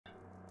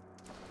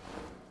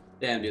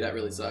Damn, dude, that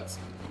really sucks.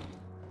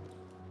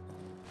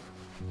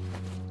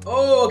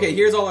 Oh, okay,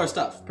 here's all our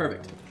stuff.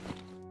 Perfect.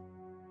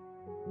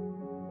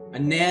 A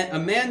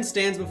man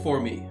stands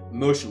before me,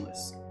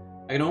 motionless.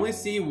 I can only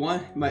see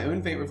my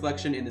own faint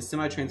reflection in the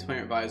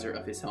semi-transparent visor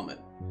of his helmet.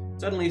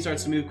 Suddenly he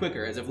starts to move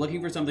quicker, as if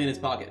looking for something in his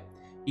pocket.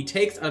 He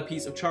takes a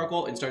piece of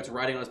charcoal and starts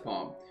writing on his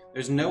palm.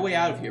 There's no way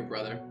out of here,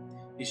 brother.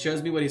 He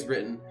shows me what he's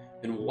written,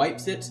 then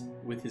wipes it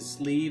with his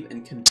sleeve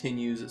and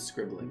continues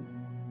scribbling.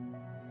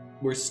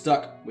 We're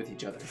stuck with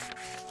each other.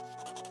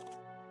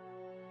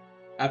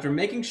 After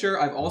making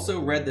sure I've also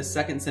read the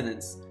second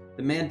sentence,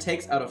 the man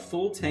takes out a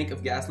full tank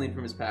of gasoline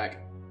from his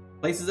pack,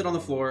 places it on the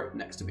floor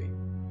next to me.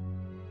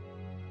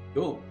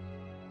 Cool.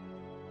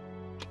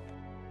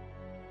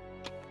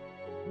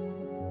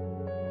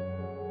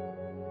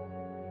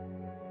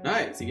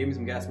 Nice, he gave me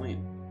some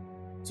gasoline.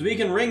 So we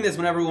can ring this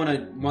whenever we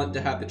want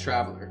to have the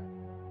traveler.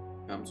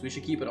 So we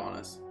should keep it on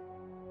us.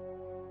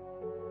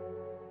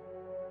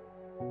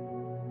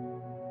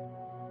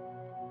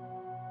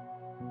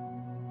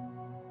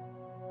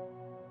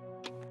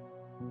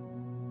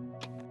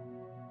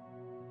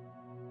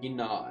 He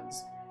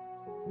nods.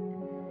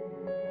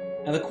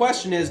 Now the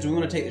question is, do we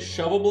want to take the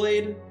shovel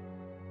blade,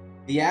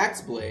 the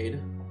axe blade?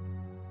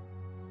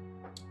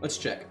 Let's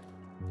check.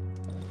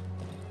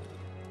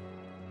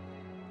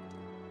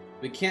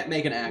 We can't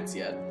make an axe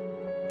yet.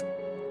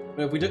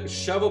 But if we took a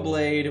shovel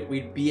blade,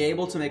 we'd be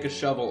able to make a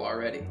shovel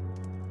already.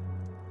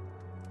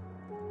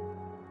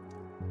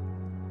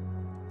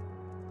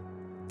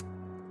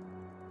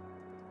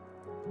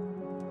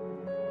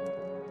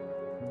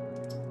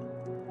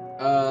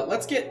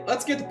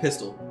 Let's get the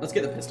pistol. Let's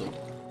get the pistol.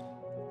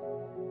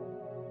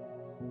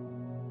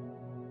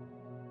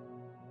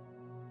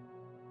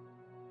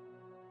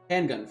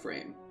 Handgun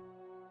frame.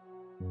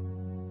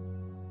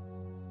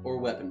 Or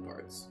weapon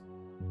parts.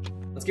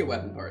 Let's get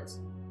weapon parts.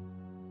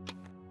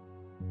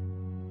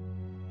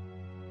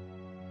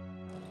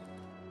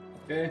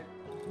 Okay.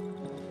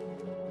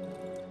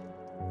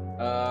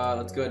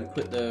 Let's go ahead and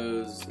put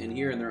those in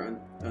here in their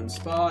own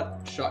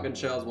spot. Shotgun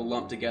shells will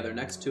lump together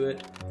next to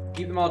it.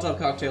 Keep the Molotov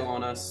cocktail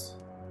on us.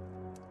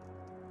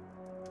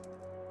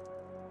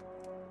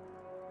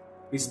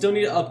 We still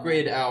need to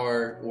upgrade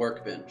our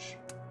workbench.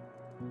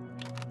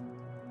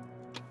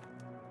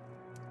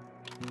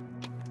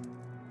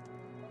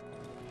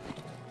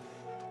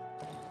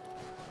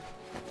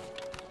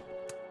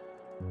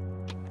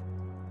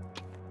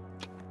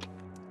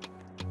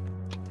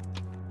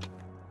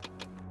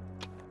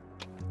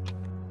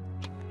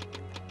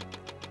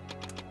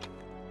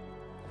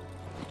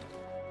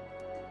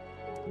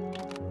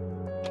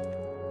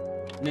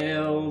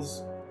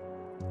 Nails,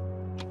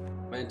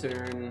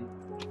 lantern,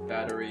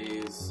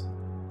 batteries,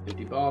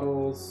 empty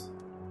bottles.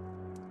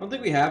 I don't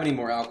think we have any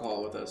more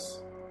alcohol with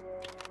us.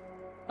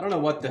 I don't know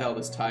what the hell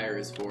this tire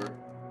is for.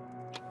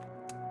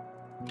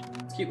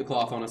 Let's keep the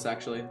cloth on us,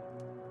 actually.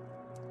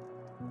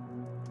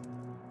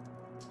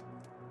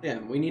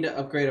 Damn, we need to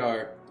upgrade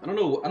our... I don't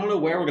know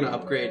where we're gonna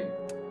upgrade. I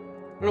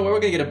don't know where we're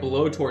gonna get a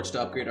blowtorch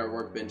to upgrade our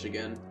workbench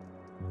again.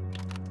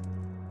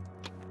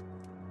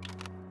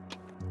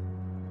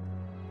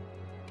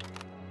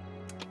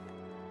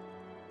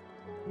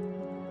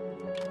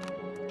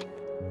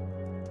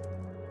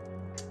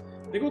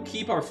 I think we'll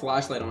keep our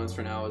flashlight on us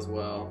for now as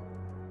well.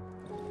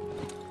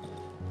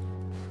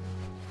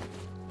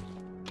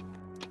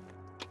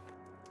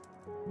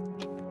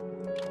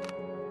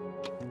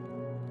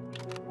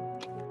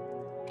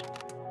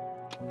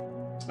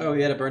 Oh,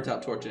 we had a burnt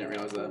out torch, I didn't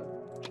realize that.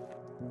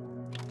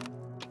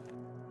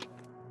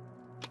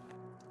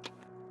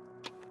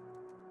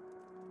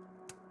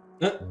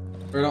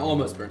 Or an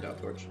almost burnt out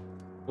torch.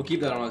 We'll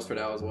keep that on us for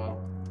now as well.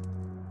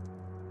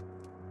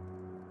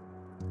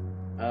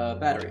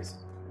 Batteries.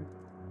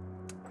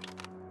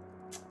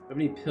 Have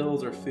any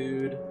pills or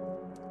food?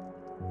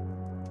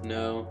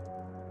 No.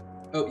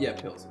 Oh, yeah,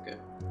 pills, okay.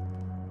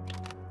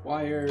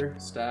 Wire,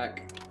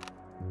 stack,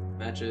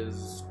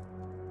 matches.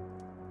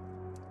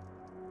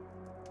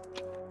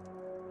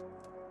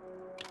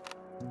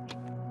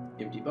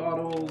 Empty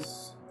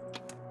bottles,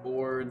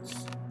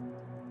 boards.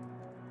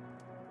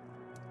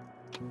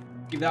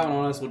 Keep that one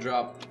on us, we'll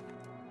drop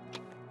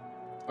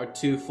our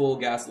 2 full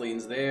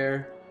gasolines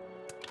there.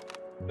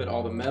 Put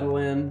all the metal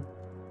in.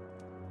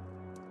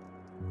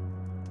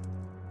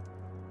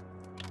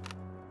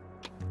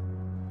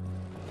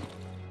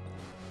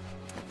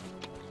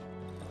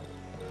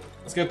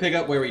 Let's go pick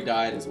up where we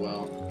died as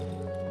well.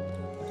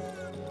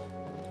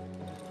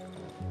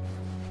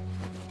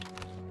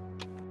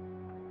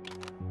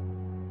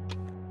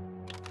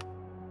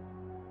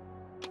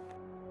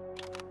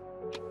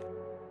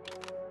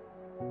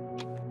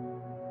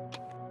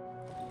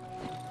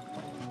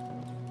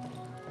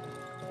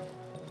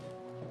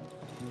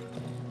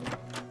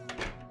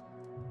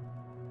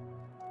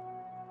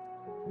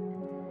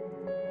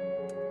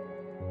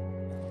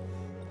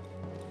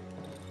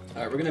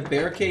 Alright, we're gonna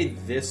barricade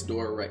this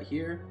door right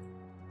here.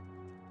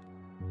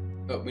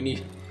 Oh, we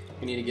need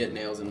to get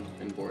nails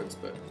and boards,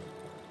 but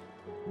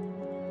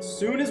as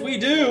soon as we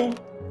do,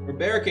 we're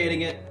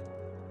barricading it.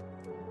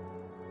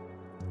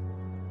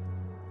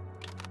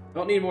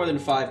 Don't need more than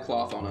 5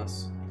 cloth on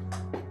us.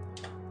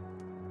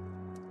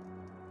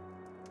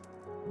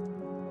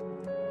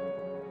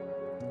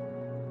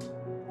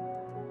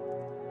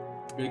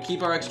 We're gonna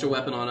keep our extra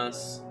weapon on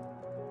us.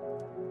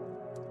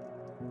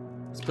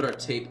 Let's put our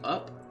tape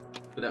up.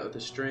 Put that with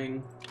the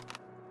string.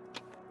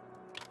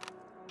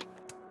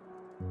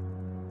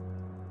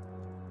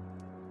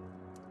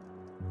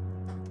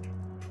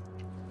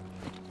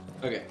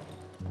 Okay.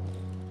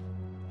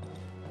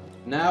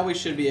 Now we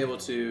should be able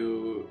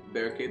to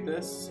barricade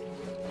this.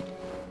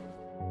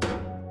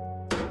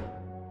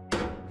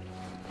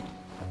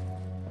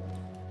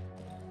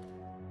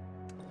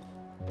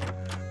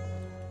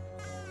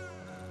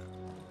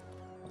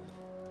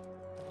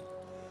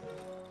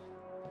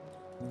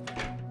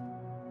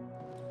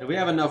 If we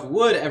have enough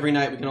wood every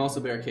night, we can also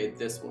barricade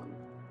this one.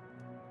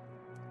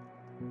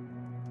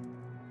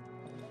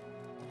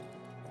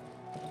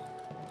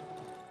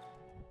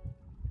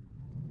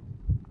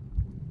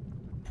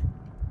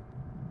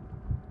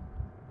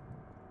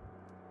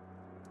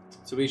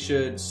 So we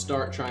should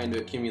start trying to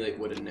accumulate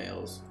wooden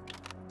nails.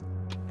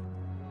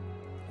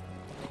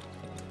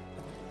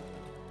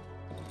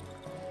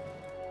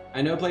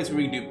 I know a place where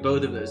we can do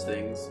both of those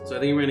things, so I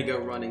think we're gonna go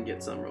run and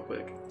get some real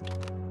quick.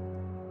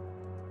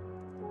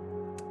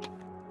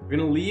 We're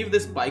gonna leave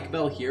this bike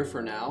bell here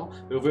for now,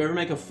 but if we ever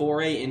make a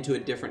foray into a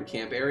different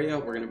camp area,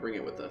 we're gonna bring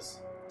it with us.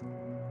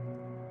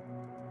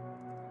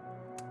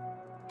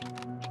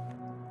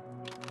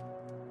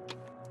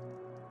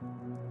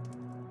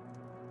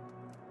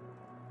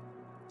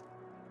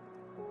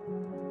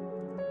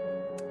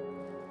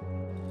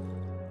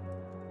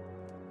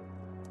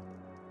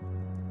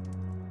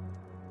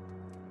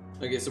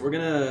 Okay, so we're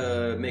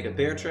gonna make a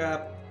bear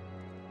trap.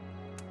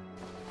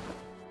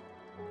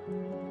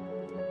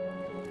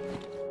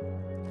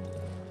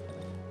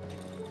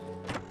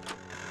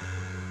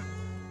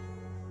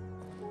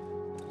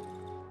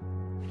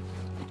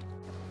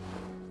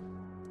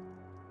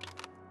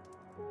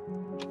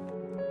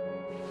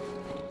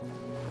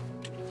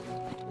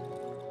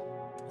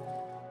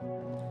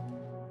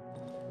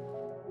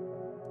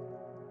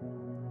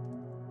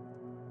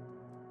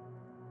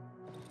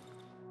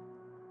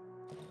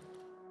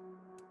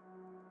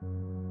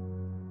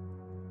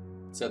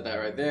 Set that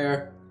right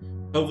there.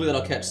 Hopefully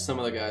that'll catch some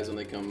of the guys when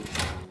they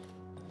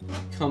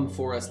come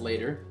for us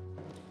later.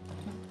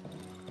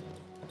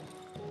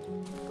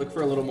 Look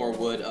for a little more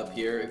wood up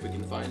here if we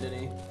can find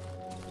any.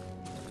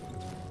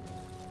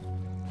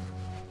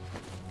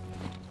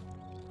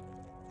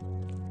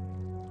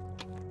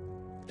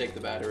 Take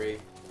the battery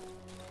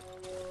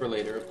for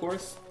later, of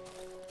course,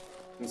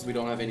 since we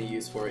don't have any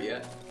use for it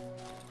yet.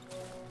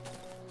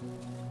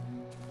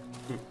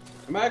 There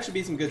might actually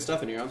be some good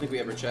stuff in here. I don't think we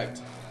ever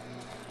checked.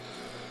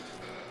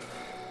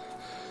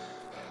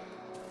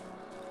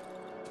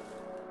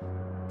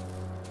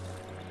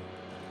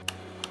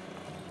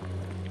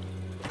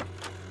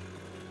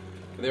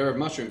 There are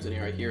mushrooms in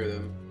here, I hear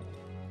them.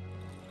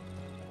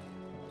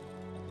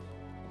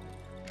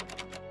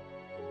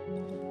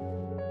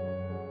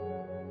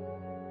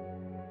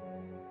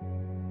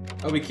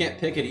 Oh, we can't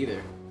pick it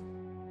either.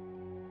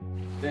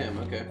 Damn,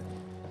 okay.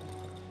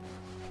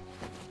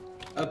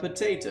 A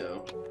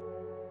potato.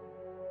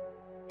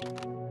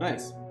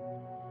 Nice.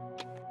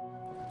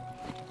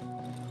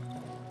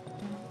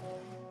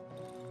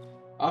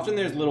 Often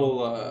there's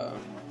little,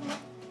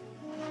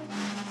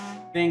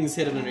 things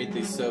hidden underneath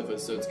these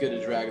sofas, so it's good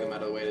to drag them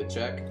out of the way to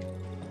check.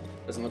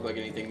 Doesn't look like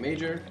anything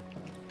major.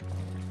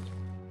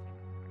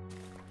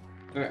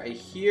 Alright, I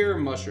hear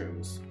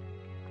mushrooms.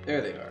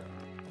 There they are.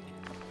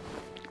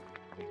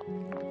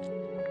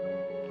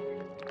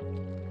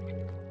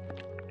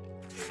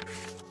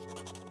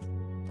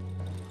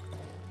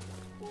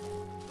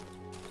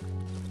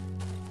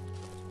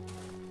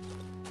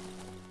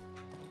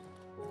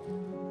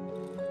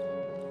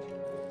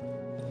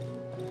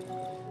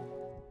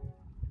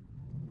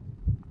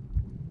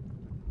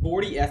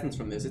 Essence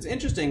from this. It's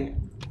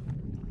interesting.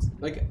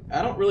 Like,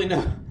 I don't really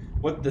know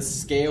what the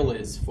scale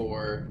is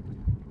for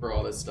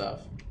all this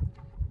stuff.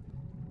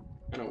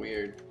 Kind of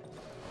weird.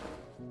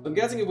 So I'm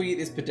guessing if we eat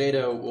this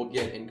potato, we'll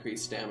get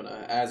increased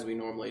stamina, as we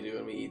normally do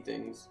when we eat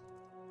things.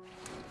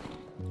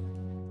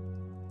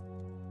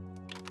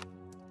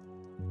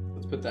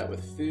 Let's put that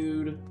with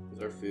food.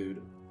 Where's our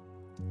food?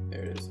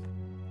 There it is.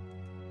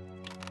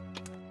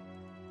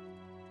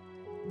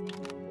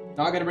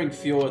 Not gonna bring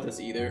fuel with us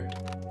either.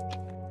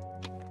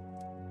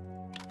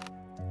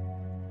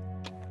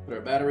 Put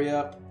our battery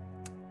up.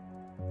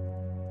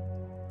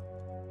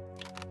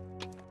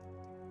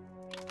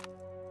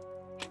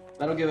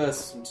 That'll give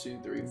us 1, 2,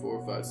 3,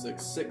 4, 5,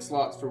 6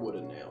 slots for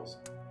wooden nails.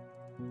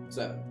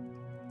 7.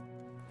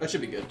 That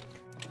should be good.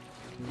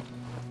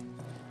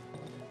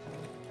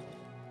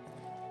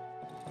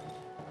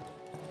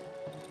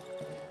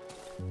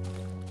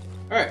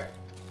 Alright.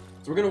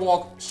 So we're gonna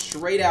walk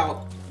straight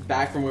out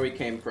back from where we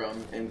came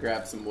from and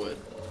grab some wood.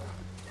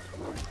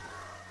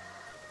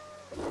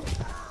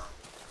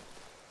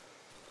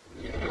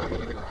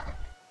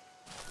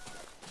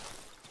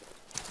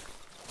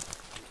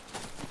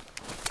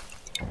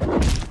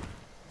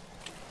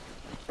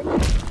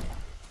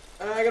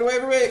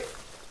 me!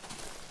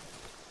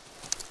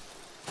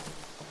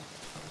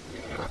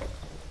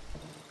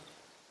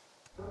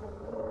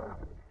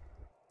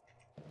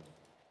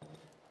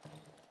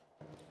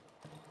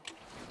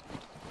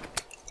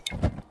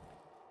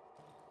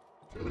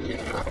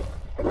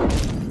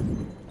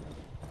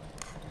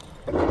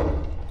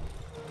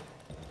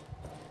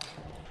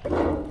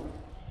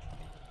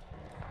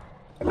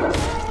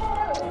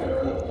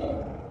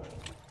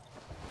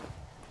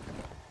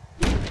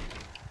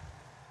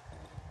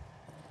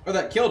 Oh,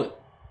 that killed it.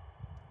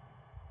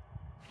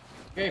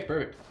 Okay,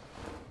 perfect.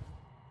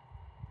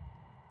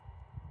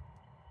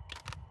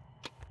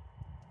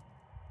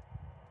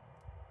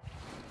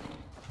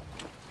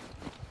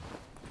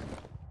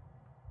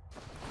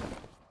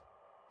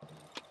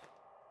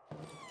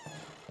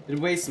 Did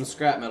waste some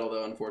scrap metal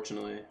though,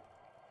 unfortunately.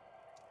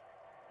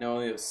 Now I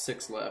only have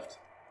 6 left.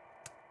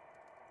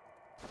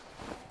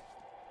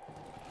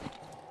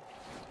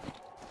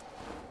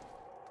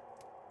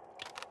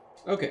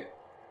 Okay.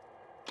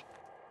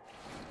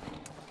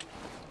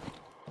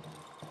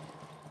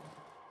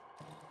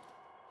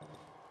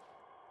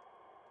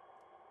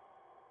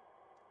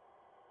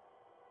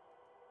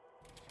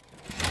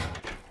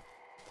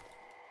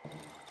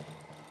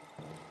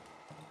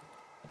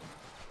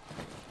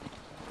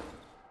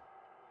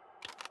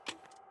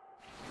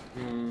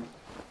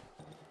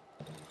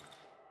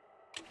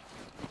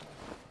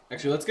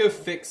 Actually, let's go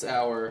fix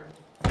our...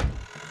 Let's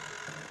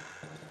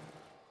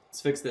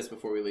fix this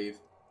before we leave.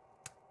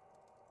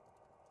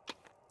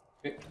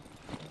 Okay.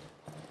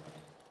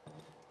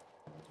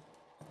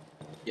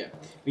 Yeah,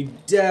 we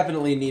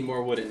definitely need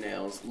more wooden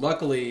nails.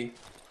 Luckily,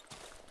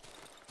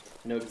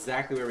 I know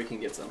exactly where we can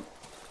get some.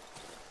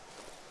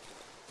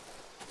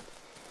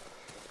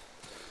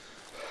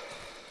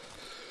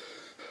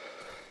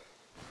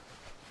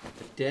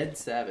 A dead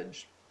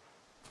savage.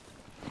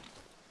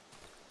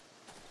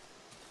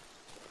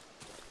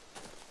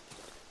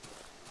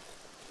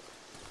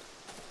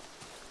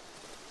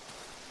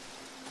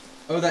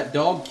 Oh, that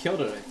dog killed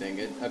it, I think.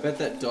 I bet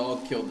that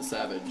dog killed the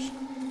savage.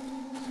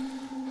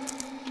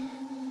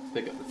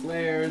 Pick up the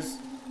flares.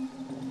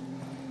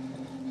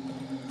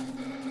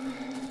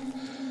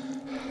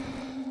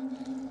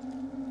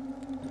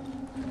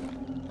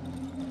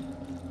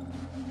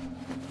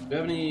 Do we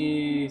have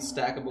any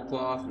stackable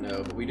cloth?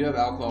 No, but we do have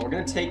alcohol. We're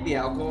going to take the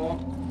alcohol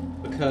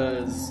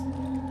because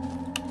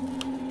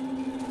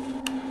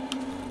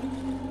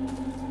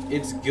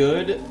it's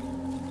good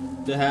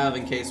to have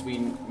in case we,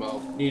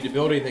 well, need to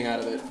build anything out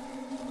of it.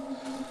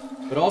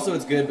 But also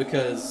it's good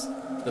because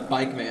the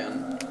bike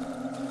man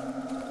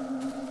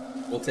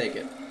will take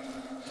it.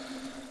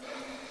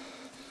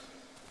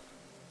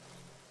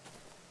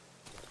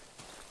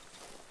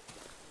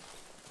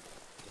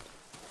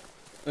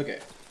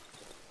 Okay.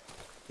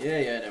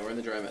 Yeah, no, we're in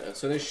the dry meadow.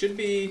 So there should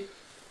be...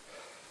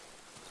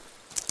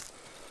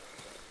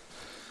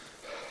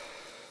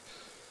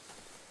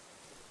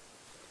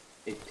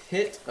 a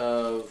pit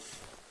of...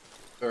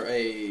 or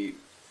a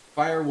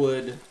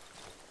firewood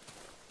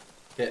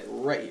pit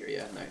right here.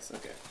 Yeah, nice.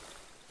 Okay.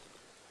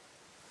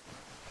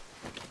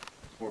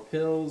 More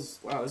pills.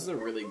 Wow, this is a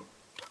really...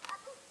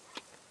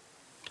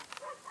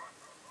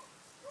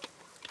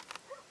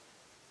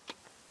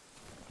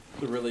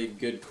 a really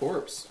good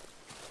corpse.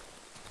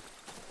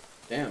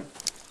 Damn.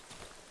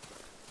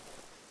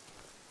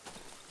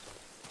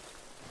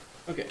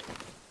 Okay.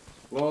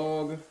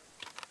 Log.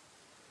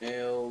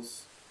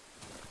 Nails.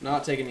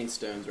 Not taking any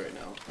stones right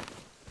now.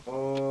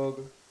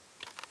 Log,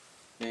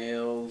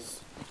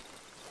 nails,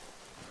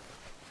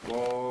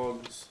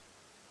 logs,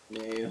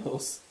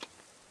 nails.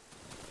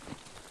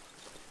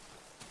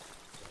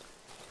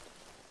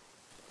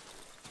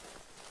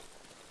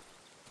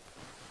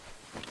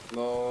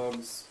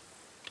 Logs,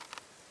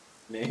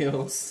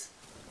 nails.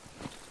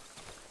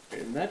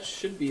 And that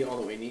should be all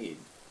that we need.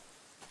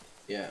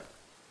 Yeah.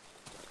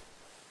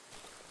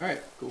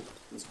 Alright, cool.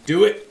 Let's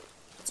do it!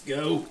 Let's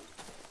go!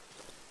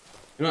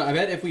 You know, I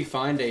bet if we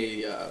find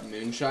a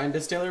moonshine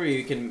distillery,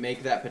 we can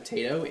make that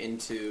potato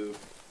into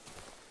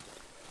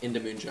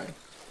moonshine.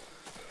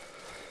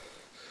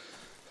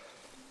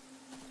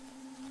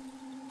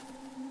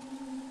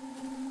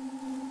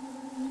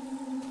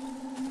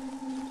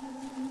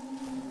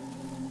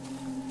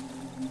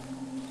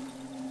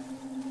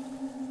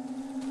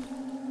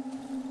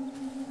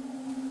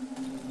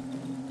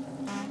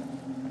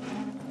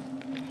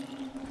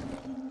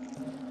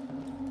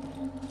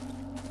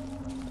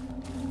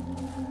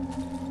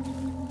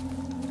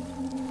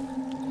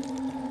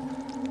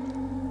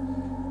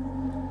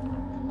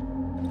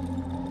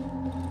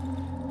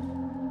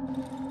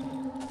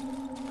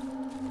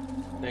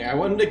 I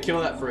wanted to kill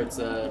that for its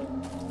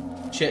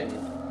chitin,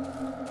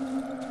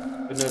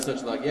 but no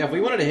such luck. Yeah, if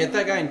we wanted to hit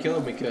that guy and kill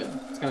him, we could.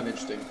 It's kind of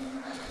interesting.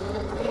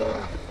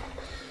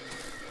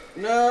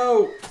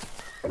 No!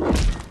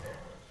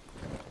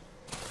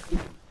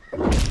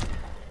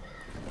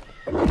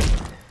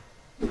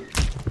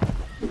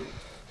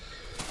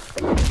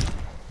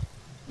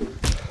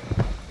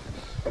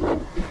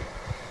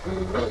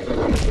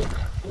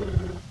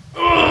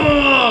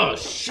 Oh,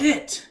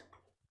 shit!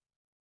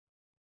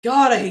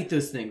 God, I hate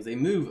those things. They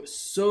move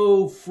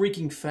so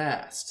freaking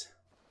fast.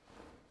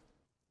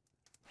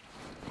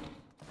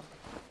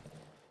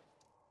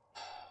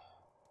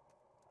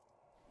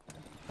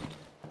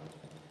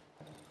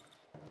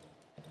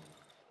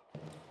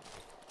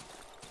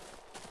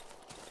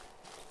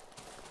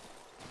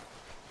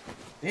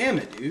 Damn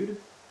it, dude.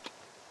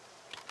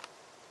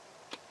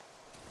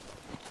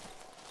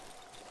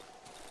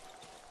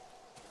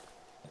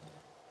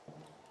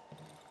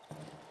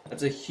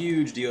 That's a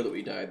huge deal that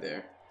we died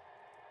there.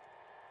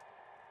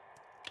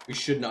 We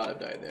should not have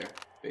died there,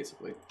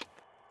 basically.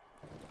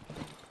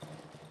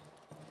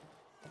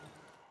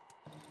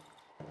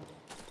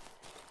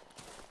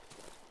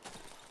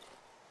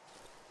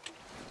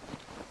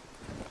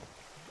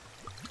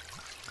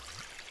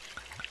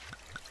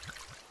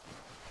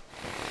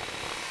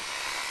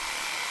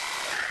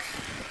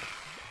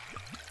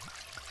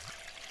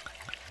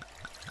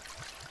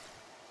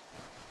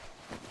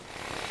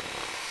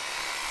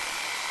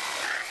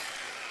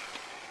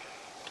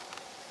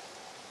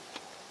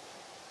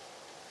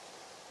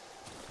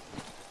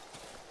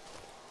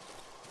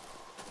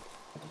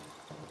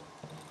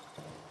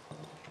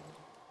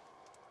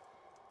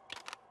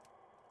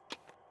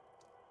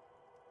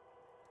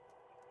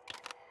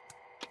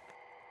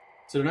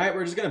 So tonight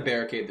we're just gonna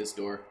barricade this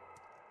door.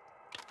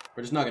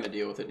 We're just not gonna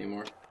deal with it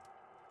anymore.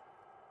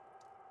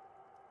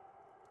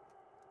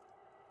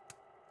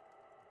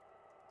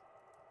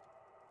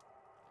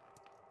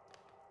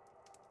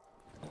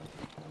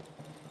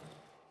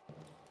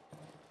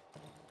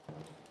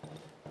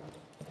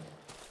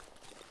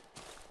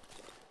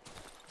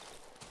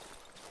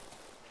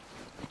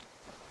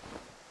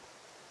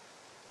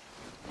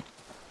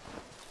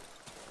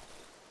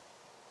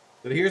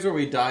 So here's where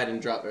we died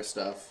and dropped our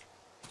stuff.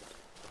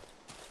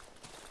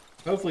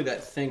 Hopefully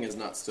that thing is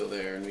not still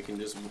there and we can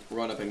just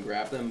run up and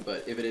grab them,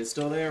 but if it is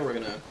still there, we're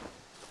gonna...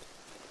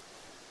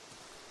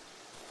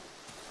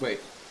 Wait.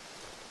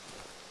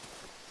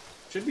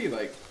 Should be,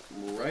 like,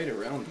 right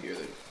around here.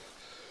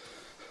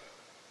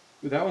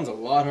 Ooh, that one's a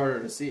lot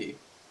harder to see.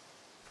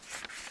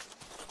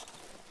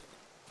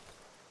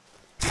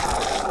 I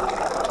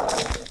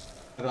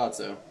thought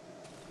so.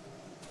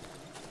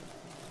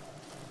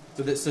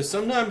 So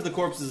sometimes the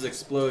corpses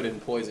explode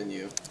and poison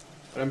you,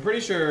 but I'm pretty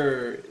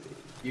sure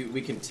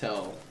we can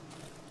tell.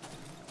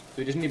 So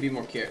we just need to be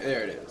more careful.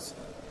 There it is.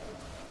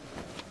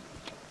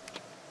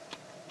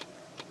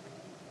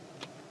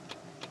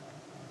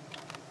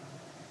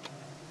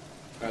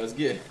 Alright, let's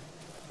get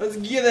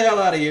the hell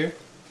out of here.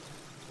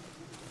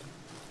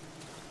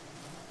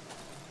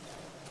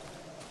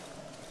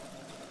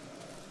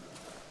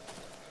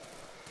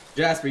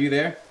 Jasper, you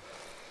there?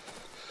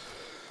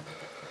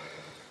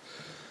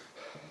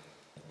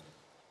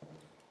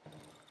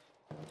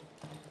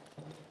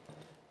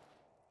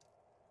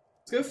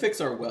 Let's go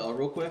fix our well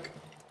real quick.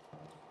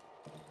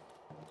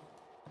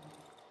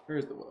 Where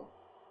is the well?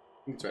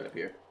 I think it's right up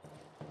here.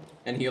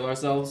 And heal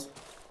ourselves.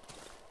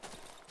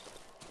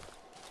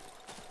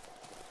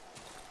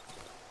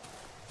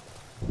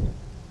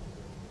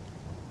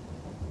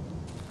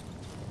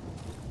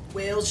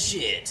 Well,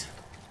 shit.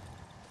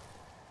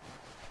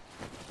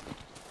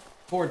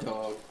 Poor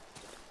dog.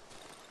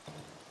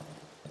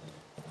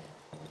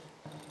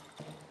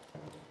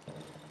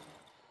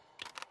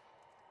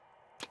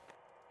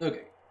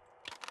 Okay.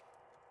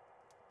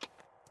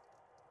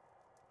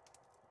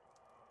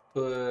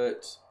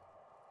 But...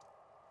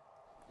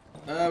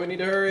 we need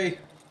to hurry.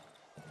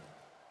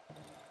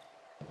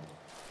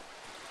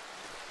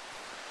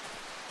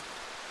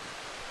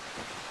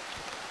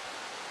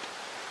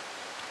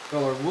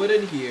 Got our wood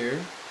in here.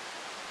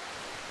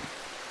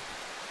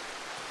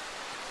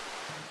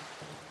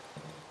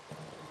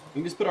 We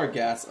can just put our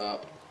gas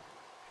up.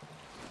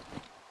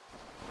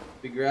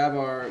 We grab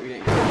our...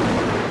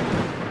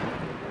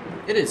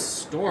 It is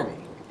stormy.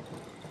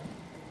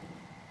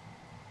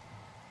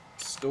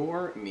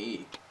 Store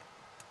me.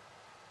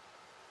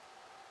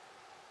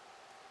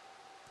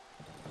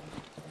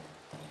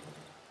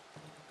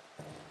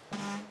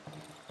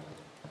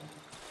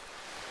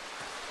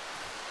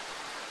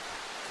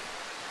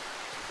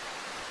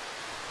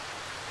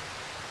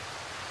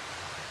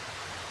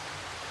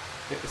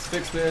 Okay, let's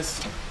fix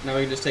this. Now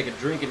we can just take a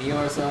drink and heal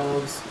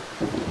ourselves.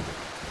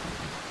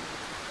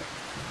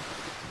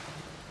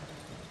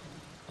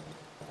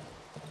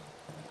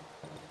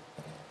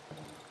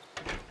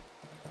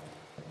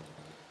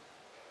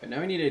 Now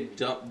we need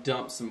to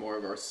dump some more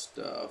of our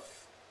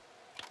stuff.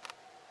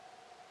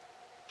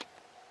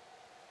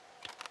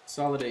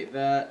 Consolidate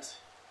that.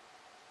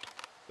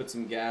 Put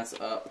some gas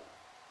up.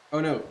 Oh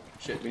no,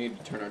 shit, we need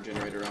to turn our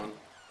generator on.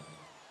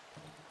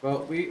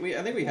 Well,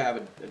 I think we have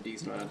a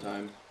decent amount of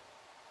time.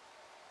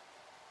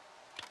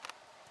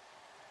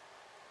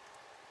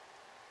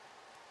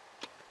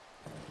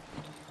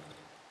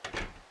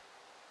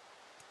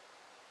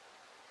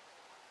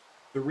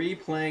 Three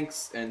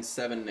planks and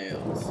 7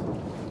 nails.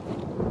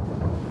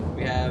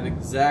 We have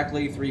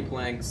exactly 3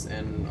 planks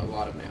and a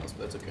lot of nails,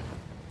 but that's okay.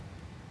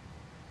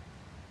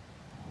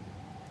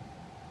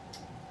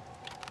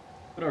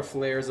 Put our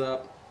flares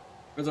up.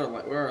 Where's our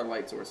light? Where are our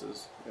light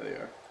sources? There they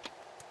are.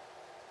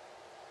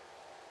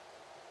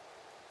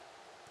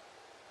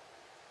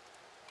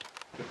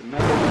 Got the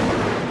metal.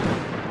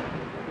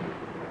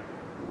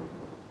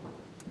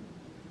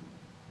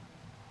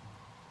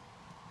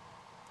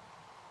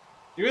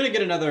 You're gonna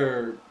get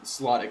another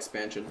slot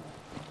expansion.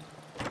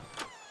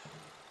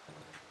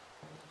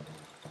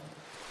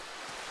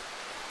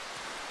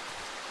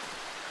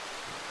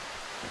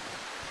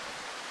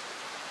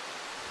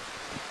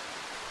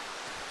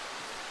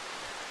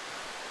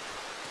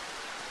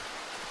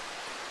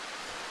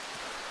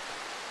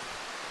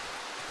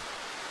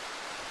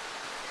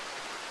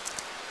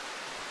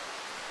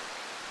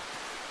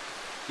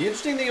 The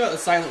interesting thing about the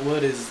Silent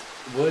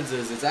Woods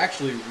is it's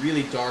actually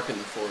really dark in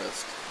the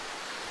forest.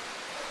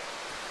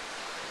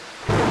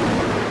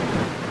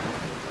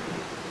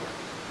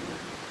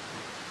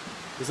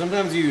 So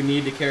sometimes you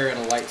need to carry on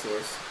a light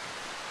source.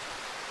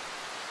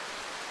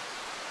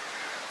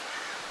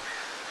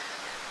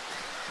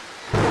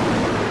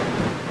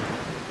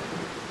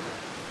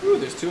 Ooh,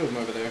 there's two of them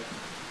over there.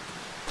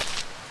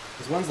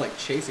 This one's like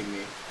chasing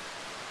me.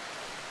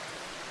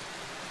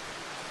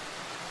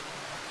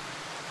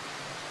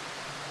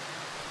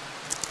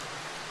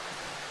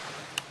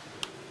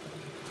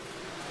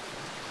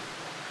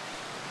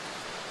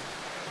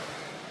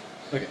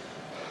 Okay.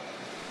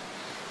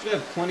 Should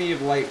have plenty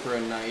of light for a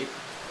night.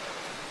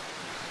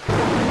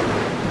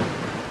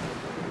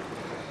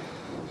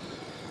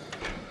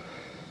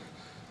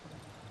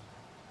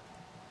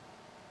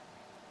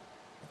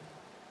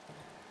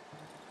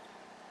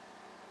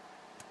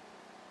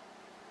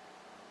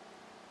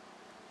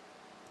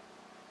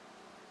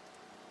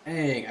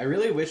 Dang, I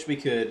really wish we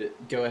could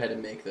go ahead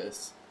and make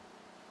this.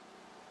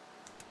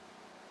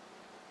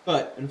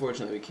 But,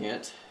 unfortunately, we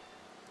can't.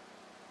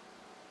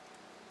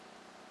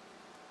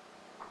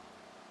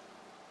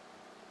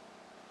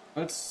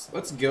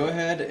 Let's go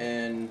ahead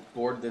and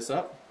board this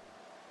up.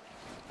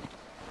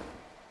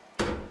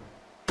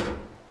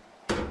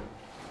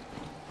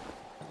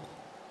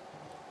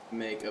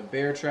 Make a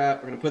bear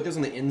trap. We're gonna put this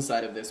on the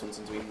inside of this one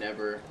since we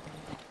never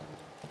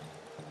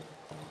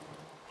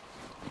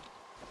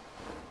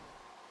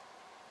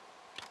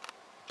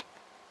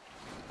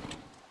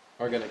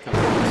are gonna come to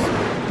this.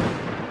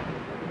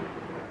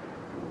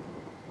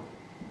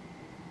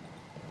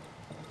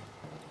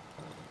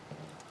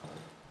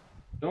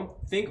 Don't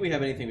think we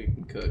have anything we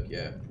can cook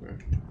yet.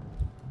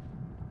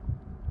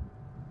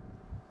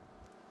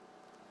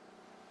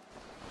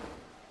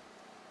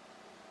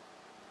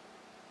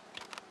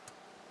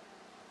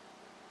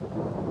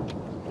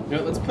 You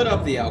know, let's put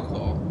up the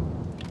alcohol.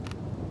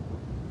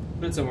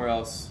 Put it somewhere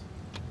else.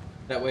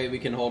 That way we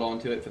can hold on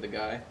to it for the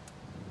guy.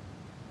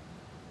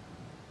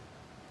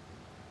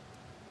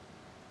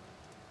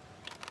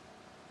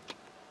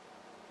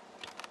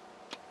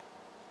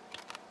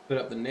 Put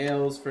up the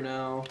nails for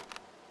now.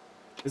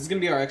 This is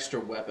gonna be our extra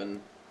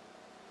weapon.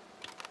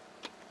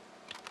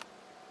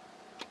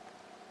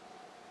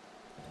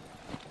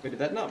 Wait, did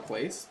that not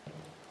place?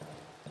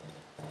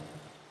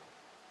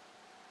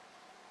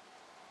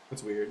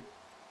 That's weird.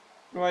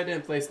 Oh, I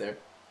didn't place there.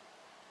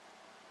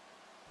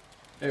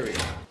 There we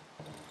go.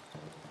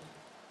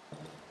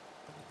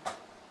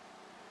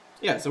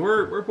 Yeah, so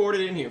we're boarded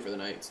in here for the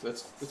night, so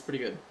that's pretty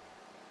good.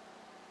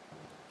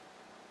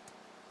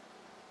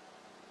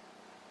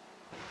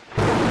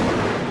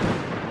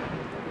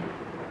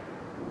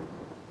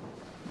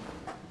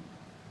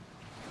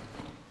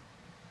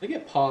 I think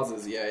it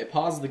pauses, yeah, it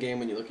pauses the game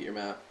when you look at your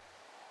map.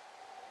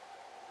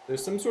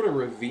 There's some sort of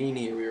ravine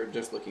here we were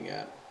just looking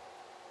at.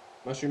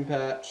 Mushroom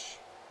patch.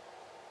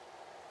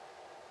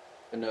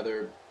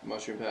 Another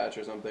mushroom patch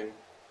or something.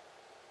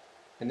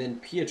 And then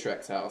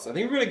Pietrek's house. I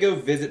think we're gonna go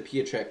visit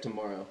Pietrek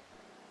tomorrow.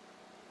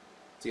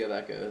 See how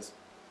that goes.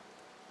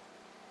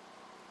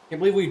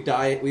 Can't believe we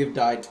have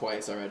died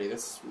twice already.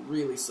 This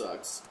really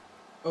sucks.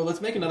 Oh,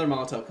 let's make another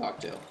Molotov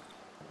cocktail.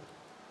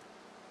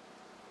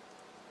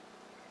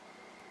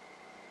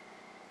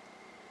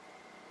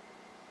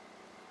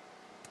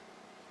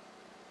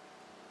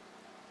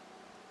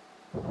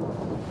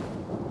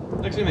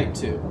 Actually make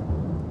two.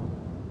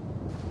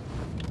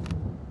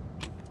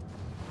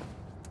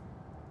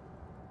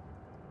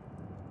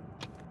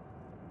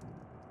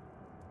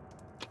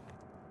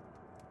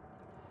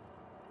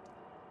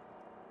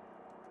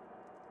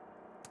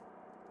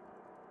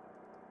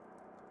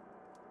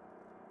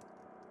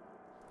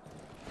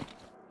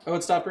 Oh,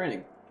 it stopped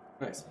raining.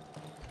 Nice.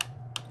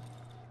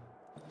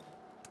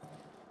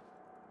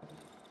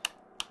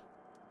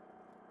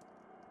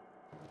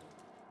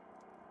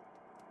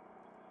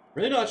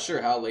 Really not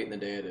sure how late in the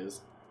day it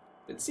is.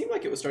 It seemed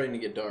like it was starting to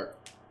get dark.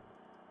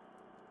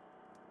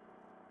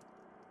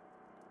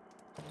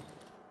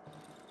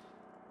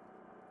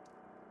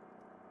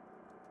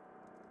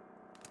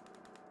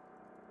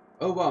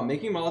 Oh wow,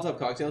 making Molotov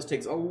cocktails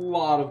takes a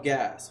lot of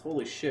gas.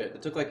 Holy shit,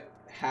 it took like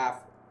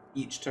half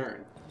each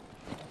turn.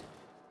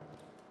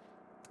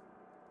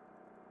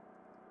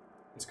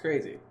 It's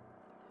crazy.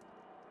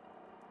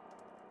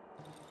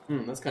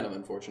 That's kind of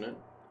unfortunate.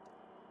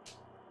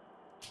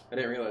 I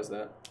didn't realize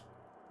that.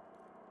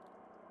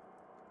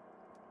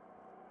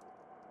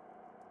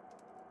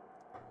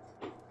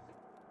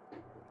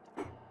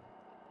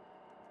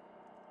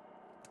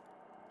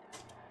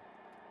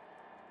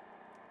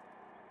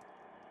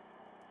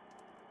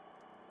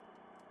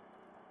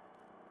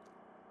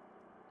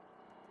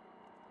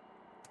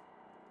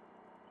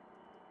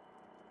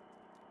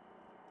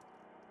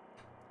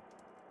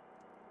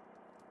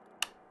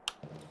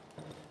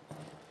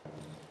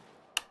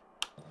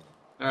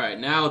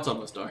 Alright, now it's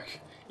almost dark.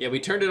 Yeah, we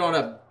turned it on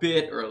a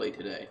bit early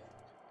today.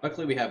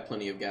 Luckily we have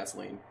plenty of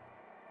gasoline.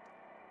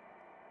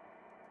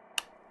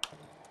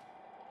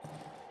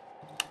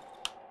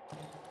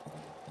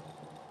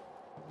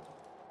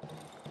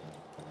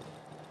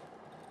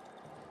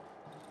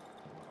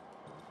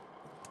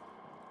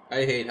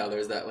 I hate how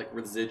there's that, like,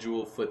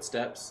 residual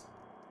footsteps.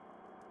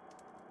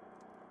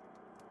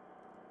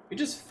 We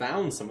just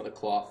found some of the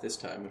cloth this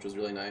time, which was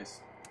really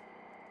nice.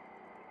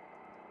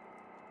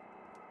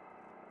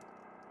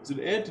 There's an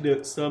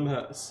antidote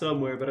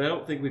somewhere, but I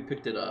don't think we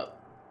picked it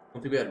up. I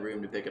don't think we had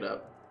room to pick it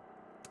up.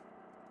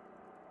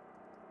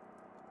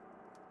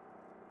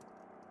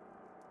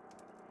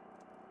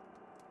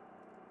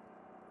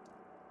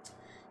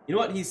 You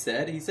know what he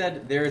said? He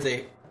said there is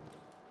a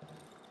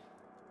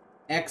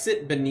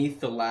exit beneath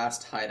the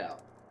last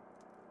hideout.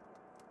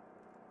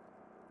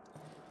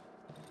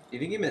 Do you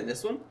think he meant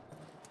this one?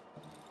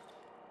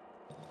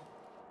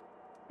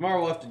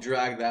 Tomorrow we'll have to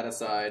drag that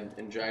aside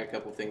and drag a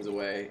couple things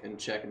away and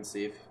check and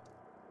see if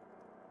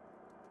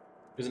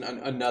there's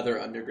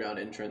another underground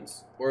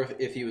entrance, or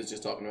if he was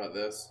just talking about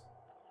this.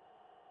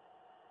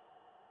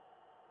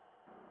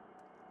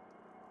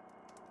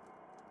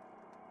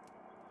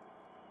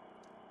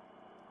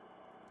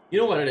 You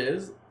know what it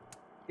is?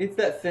 It's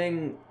that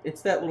thing,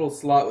 it's that little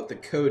slot with the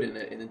code in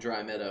it in the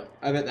dry meadow.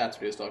 I bet that's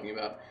what he was talking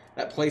about.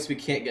 That place we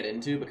can't get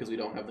into because we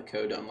don't have the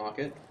code to unlock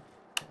it.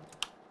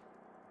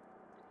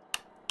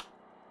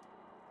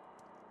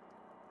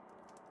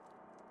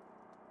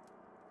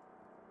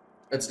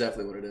 That's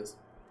definitely what it is.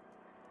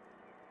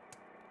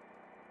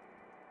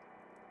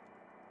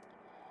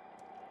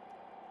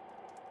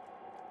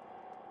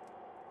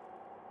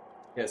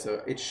 Yeah,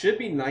 so it should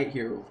be night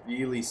here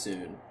really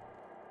soon.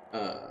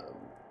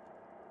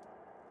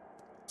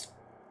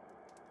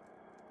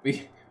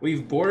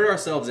 We've boarded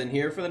ourselves in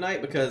here for the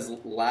night because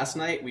last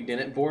night we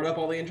didn't board up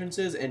all the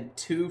entrances, and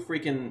two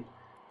freaking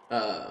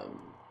what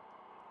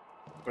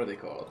are they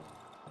called?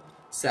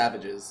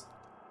 Savages.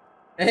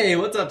 Hey,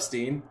 what's up,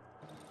 Steen?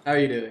 How are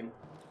you doing?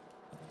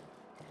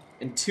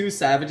 And two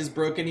savages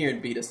broke in here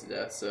and beat us to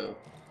death, so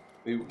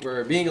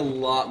we're being a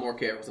lot more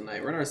careful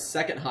tonight. We're in our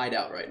second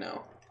hideout right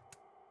now.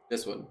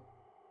 This one.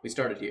 We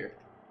started here.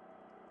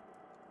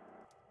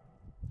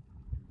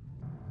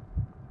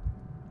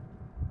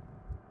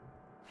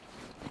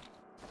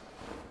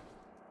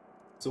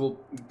 So we'll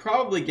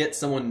probably get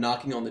someone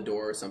knocking on the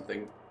door or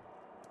something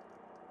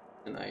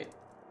tonight.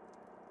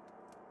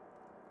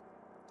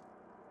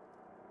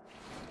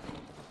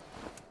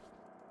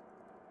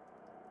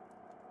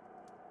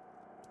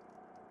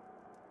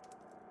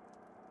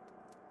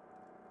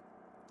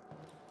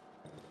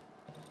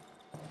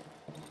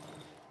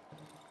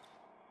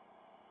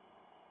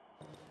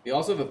 We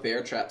also have a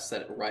bear trap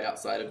set right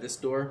outside of this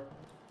door,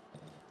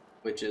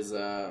 which is,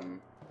 will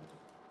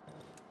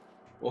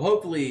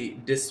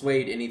hopefully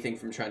dissuade anything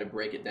from trying to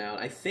break it down.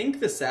 I think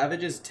the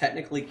savages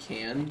technically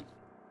can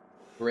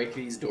break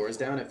these doors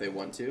down if they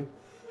want to,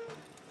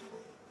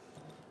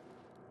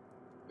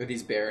 with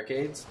these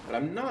barricades, but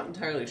I'm not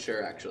entirely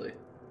sure, actually.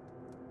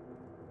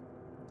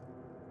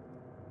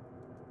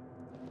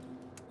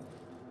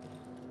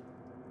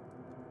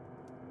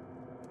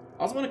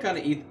 I also want to kind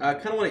of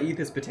want to eat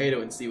this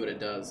potato and see what it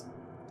does.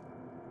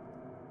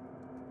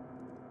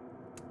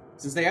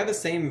 Since they have the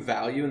same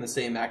value and the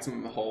same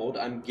maximum hold,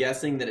 I'm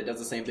guessing that it does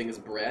the same thing as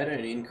bread and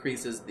it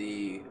increases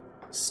the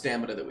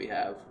stamina that we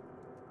have.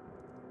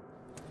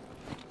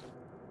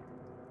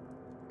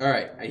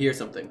 Alright, I hear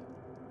something.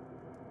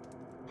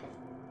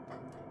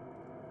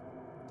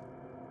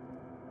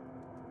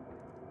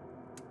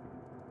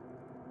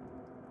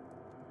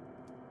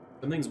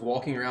 Something's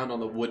walking around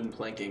on the wooden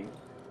planking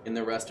in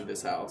the rest of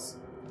this house.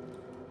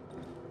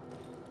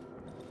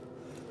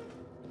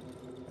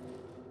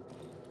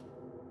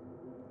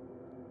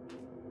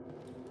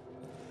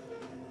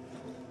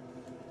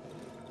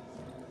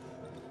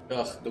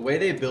 Ugh, the way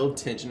they build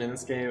tension in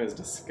this game is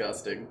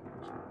disgusting.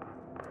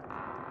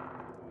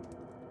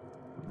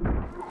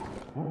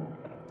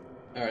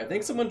 Alright, I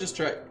think someone just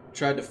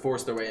tried to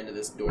force their way into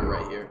this door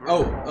right here.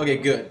 Oh, okay,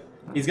 good.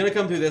 He's gonna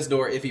come through this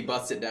door if he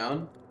busts it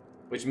down,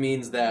 which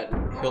means that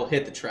he'll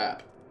hit the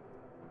trap.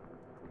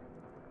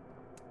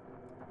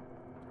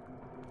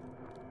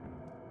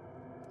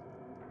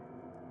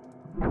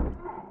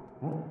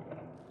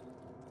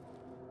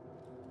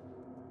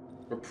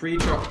 We're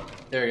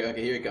there we go.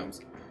 Okay, here he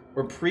comes.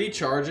 We're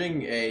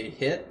pre-charging a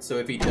hit, so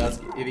if he gets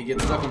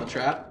stuck on the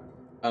trap,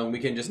 we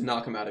can just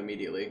knock him out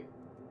immediately.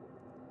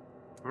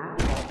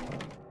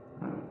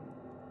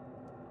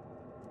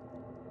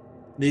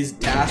 These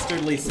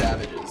dastardly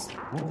savages.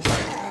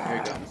 Here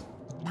he comes.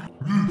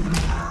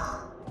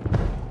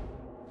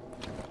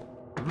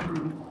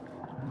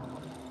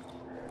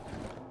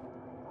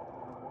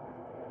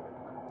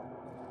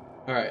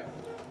 Alright.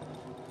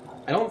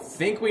 I don't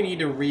think we need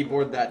to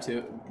reboard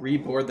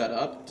that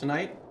up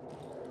tonight.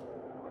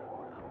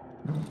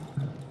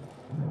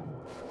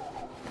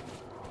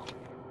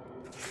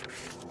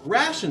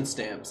 Ration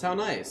stamps, how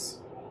nice.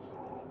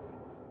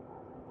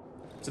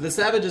 So the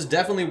savages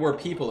definitely were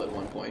people at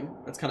one point.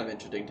 That's kind of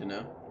interesting to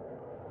know.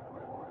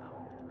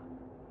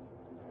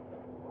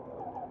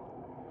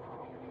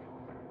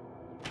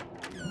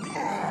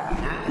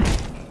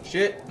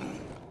 Shit.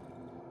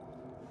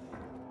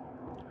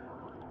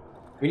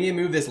 We need to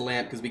move this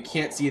lamp because we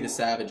can't see the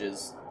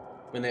savages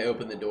when they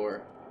open the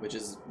door, which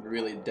is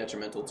really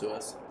detrimental to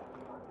us.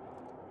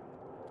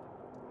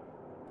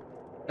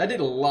 That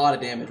did a lot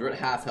of damage. We're at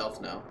half health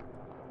now.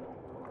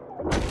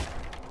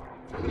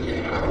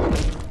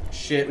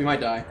 Shit, we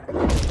might die.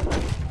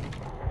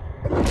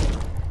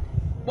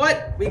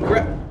 What?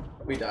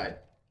 We died.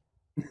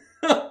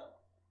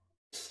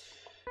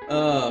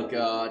 Oh,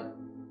 God.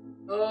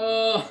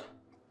 Oh.